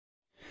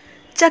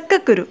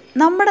ചക്കക്കുരു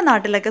നമ്മുടെ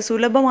നാട്ടിലൊക്കെ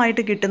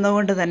സുലഭമായിട്ട്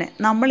കിട്ടുന്നതുകൊണ്ട് തന്നെ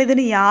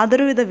നമ്മളിതിന്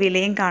യാതൊരുവിധ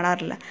വിലയും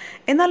കാണാറില്ല.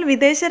 എന്നാൽ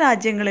വിദേശ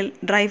രാജ്യങ്ങളിൽ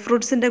ഡ്രൈ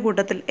ഫ്രൂട്ട്സിൻ്റെ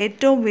കൂട്ടത്തിൽ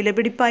ഏറ്റവും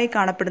വിലപിടിപ്പായി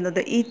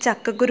കാണപ്പെടുന്നത് ഈ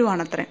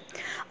ചക്കക്കുരുവാണത്രേ.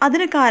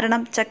 അതിന്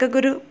കാരണം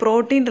ചക്കക്കുരു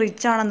പ്രോട്ടീൻ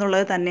റിച്ച്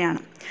ആണെന്നുള്ളത്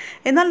തന്നെയാണ്.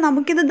 എന്നാൽ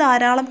നമുക്കിത്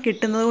ധാരാളം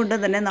കിട്ടുന്നത് കൊണ്ട്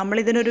തന്നെ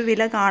നമ്മളിതിനൊരു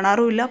വില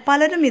കാണാറുമില്ല,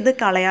 പലരും ഇത്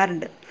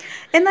കളയാറുണ്ട്.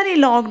 എന്നാൽ ഈ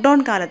ലോക്ക്ഡൗൺ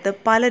കാലത്ത്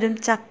പലരും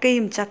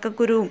ചക്കയും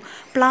ചക്കക്കുരുവും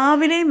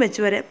പ്ലാവിലയും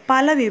വെച്ച് വരെ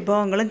പല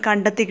വിഭവങ്ങളും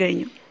കണ്ടെത്തി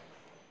കഴിഞ്ഞു.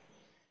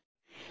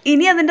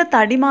 ഇനി അതിൻ്റെ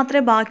തടി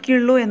മാത്രമേ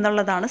ബാക്കിയുള്ളൂ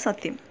എന്നുള്ളതാണ്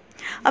സത്യം.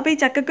 അപ്പോൾ ഈ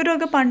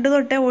ചക്കക്കുരുവൊക്കെ പണ്ട്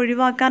തൊട്ടേ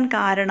ഒഴിവാക്കാൻ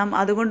കാരണം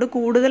അതുകൊണ്ട്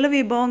കൂടുതൽ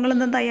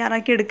വിഭവങ്ങളൊന്നും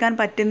തയ്യാറാക്കി എടുക്കാൻ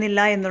പറ്റുന്നില്ല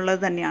എന്നുള്ളത്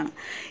തന്നെയാണ്.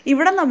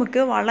 ഇവിടെ നമുക്ക്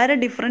വളരെ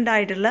ഡിഫറെൻ്റ്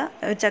ആയിട്ടുള്ള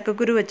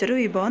ചക്കക്കുരു വെച്ചൊരു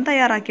വിഭവം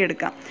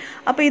തയ്യാറാക്കിയെടുക്കാം.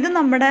 അപ്പോൾ ഇത്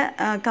നമ്മുടെ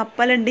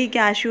കപ്പലണ്ടി,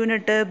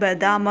 കാഷ്യൂനട്ട്,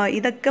 ബദാം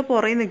ഇതൊക്കെ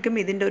പുറകെ നിൽക്കും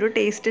ഇതിൻ്റെ ഒരു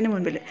ടേസ്റ്റിന്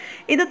മുൻപിൽ.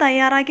 ഇത്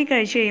തയ്യാറാക്കി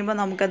കഴിച്ച് കഴിയുമ്പോൾ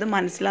നമുക്കത്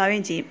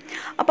മനസ്സിലാവുകയും ചെയ്യും.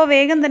 അപ്പോൾ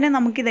വേഗം തന്നെ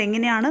നമുക്കിത്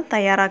എങ്ങനെയാണ്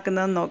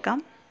തയ്യാറാക്കുന്നതെന്ന് നോക്കാം.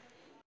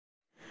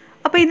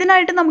 അപ്പോൾ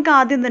ഇതിനായിട്ട് നമുക്ക്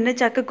ആദ്യം തന്നെ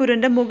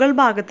ചക്കക്കുരുവിൻ്റെ മുകൾ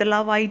ഭാഗത്തുള്ള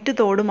വൈറ്റ്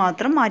തോട്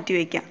മാത്രം മാറ്റി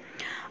വയ്ക്കാം.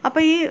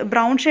 അപ്പോൾ ഈ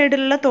ബ്രൗൺ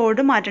ഷെയ്ഡിലുള്ള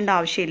തോട് മാറ്റേണ്ട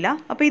ആവശ്യമില്ല.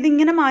 അപ്പോൾ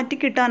ഇതിങ്ങനെ മാറ്റി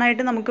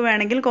കിട്ടാനായിട്ട് നമുക്ക്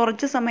വേണമെങ്കിൽ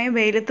കുറച്ച് സമയം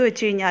വെയിലത്ത്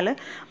വെച്ച് കഴിഞ്ഞാൽ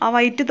ആ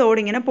വൈറ്റ്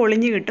തോട് ഇങ്ങനെ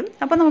പൊളിഞ്ഞ് കിട്ടും.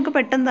 അപ്പോൾ നമുക്ക്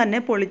പെട്ടെന്ന്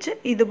തന്നെ പൊളിച്ച്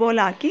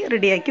ഇതുപോലാക്കി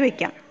റെഡിയാക്കി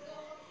വെക്കാം.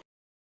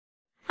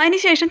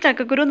 അതിനുശേഷം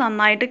ചക്കക്കുരു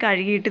നന്നായിട്ട്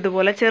കഴുകിയിട്ട്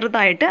ഇതുപോലെ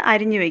ചെറുതായിട്ട്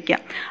അരിഞ്ഞു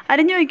വയ്ക്കാം.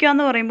 അരിഞ്ഞു വയ്ക്കുക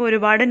എന്ന് പറയുമ്പോൾ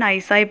ഒരുപാട്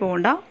നൈസായി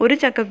പോകണ്ട. ഒരു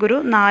ചക്കക്കുരു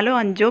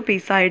 4-5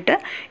 പീസായിട്ട്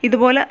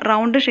ഇതുപോലെ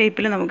റൗണ്ട്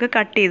ഷേപ്പിൽ നമുക്ക്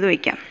കട്ട് ചെയ്ത്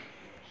വയ്ക്കാം.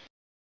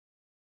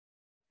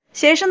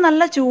 ശേഷം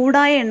നല്ല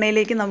ചൂടായ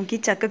എണ്ണയിലേക്ക് നമുക്ക്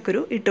ഈ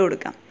ചക്കക്കുരു ഇട്ട്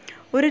കൊടുക്കാം.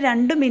 ഒരു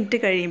 2 മിനിറ്റ്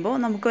കഴിയുമ്പോൾ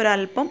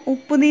നമുക്കൊരല്പം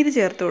ഉപ്പുനീര്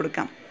ചേർത്ത്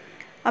കൊടുക്കാം.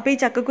 അപ്പോൾ ഈ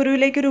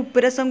ചക്കക്കുരുവിലേക്കൊരു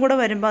ഉപ്പുരസം കൂടെ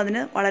വരുമ്പോൾ അതിന്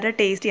വളരെ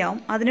ടേസ്റ്റി ആവും.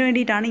 അതിന്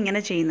വേണ്ടിയിട്ടാണ്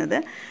ഇങ്ങനെ ചെയ്യുന്നത്.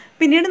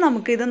 പിന്നീട്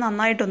നമുക്കിത്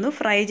നന്നായിട്ടൊന്ന്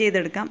ഫ്രൈ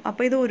ചെയ്തെടുക്കാം.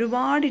 അപ്പോൾ ഇത്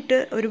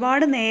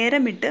ഒരുപാട്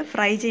നേരം ഇട്ട്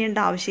ഫ്രൈ ചെയ്യേണ്ട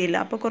ആവശ്യമില്ല.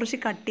 അപ്പോൾ കുറച്ച്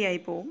കട്ടിയായി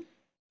പോവും.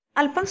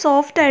 അല്പം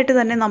സോഫ്റ്റായിട്ട്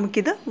തന്നെ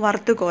നമുക്കിത്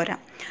വറുത്ത് കോരാം.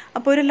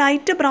 അപ്പോൾ ഒരു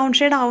ലൈറ്റ് ബ്രൗൺ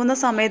ഷെയ്ഡ് ആവുന്ന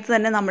സമയത്ത്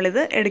തന്നെ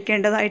നമ്മളിത്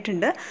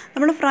എടുക്കേണ്ടതായിട്ടുണ്ട്.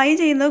 നമ്മൾ ഫ്രൈ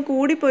ചെയ്യുന്നത്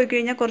കൂടി പോയി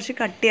കഴിഞ്ഞാൽ കുറച്ച്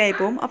കട്ടിയായി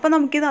പോവും. അപ്പോൾ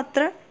നമുക്കിത്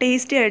അത്ര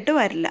ടേസ്റ്റി ആയിട്ട്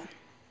വരില്ല.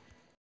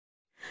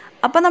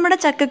 അപ്പോൾ നമ്മുടെ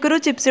ചക്കക്കുരു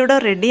ചിപ്സ് ഇവിടെ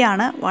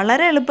റെഡിയാണ്.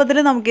 വളരെ എളുപ്പത്തിൽ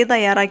നമുക്ക്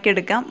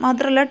തയ്യാറാക്കിയെടുക്കാം.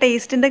 മാത്രമല്ല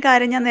ടേസ്റ്റിൻ്റെ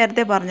കാര്യം ഞാൻ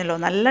നേരത്തെ പറഞ്ഞല്ലോ,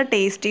 നല്ല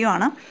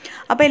ടേസ്റ്റിയുമാണ്.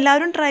 അപ്പോൾ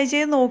എല്ലാവരും ട്രൈ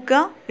ചെയ്ത്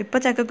നോക്കുക.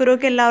 ഇപ്പോൾ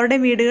ചക്കക്കുരുവൊക്കെ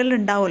എല്ലാവരുടെയും വീടുകളിൽ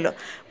ഉണ്ടാവുമല്ലോ.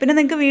 പിന്നെ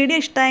നിങ്ങൾക്ക് വീഡിയോ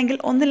ഇഷ്ടമായെങ്കിൽ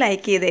ഒന്ന്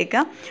ലൈക്ക്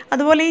ചെയ്തേക്കാം.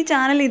 അതുപോലെ ഈ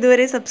ചാനൽ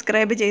ഇതുവരെ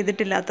സബ്സ്ക്രൈബ്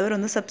ചെയ്തിട്ടില്ലാത്തവർ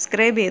ഒന്ന്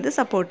സബ്സ്ക്രൈബ് ചെയ്ത്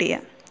സപ്പോർട്ട്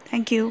ചെയ്യാം.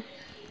 താങ്ക്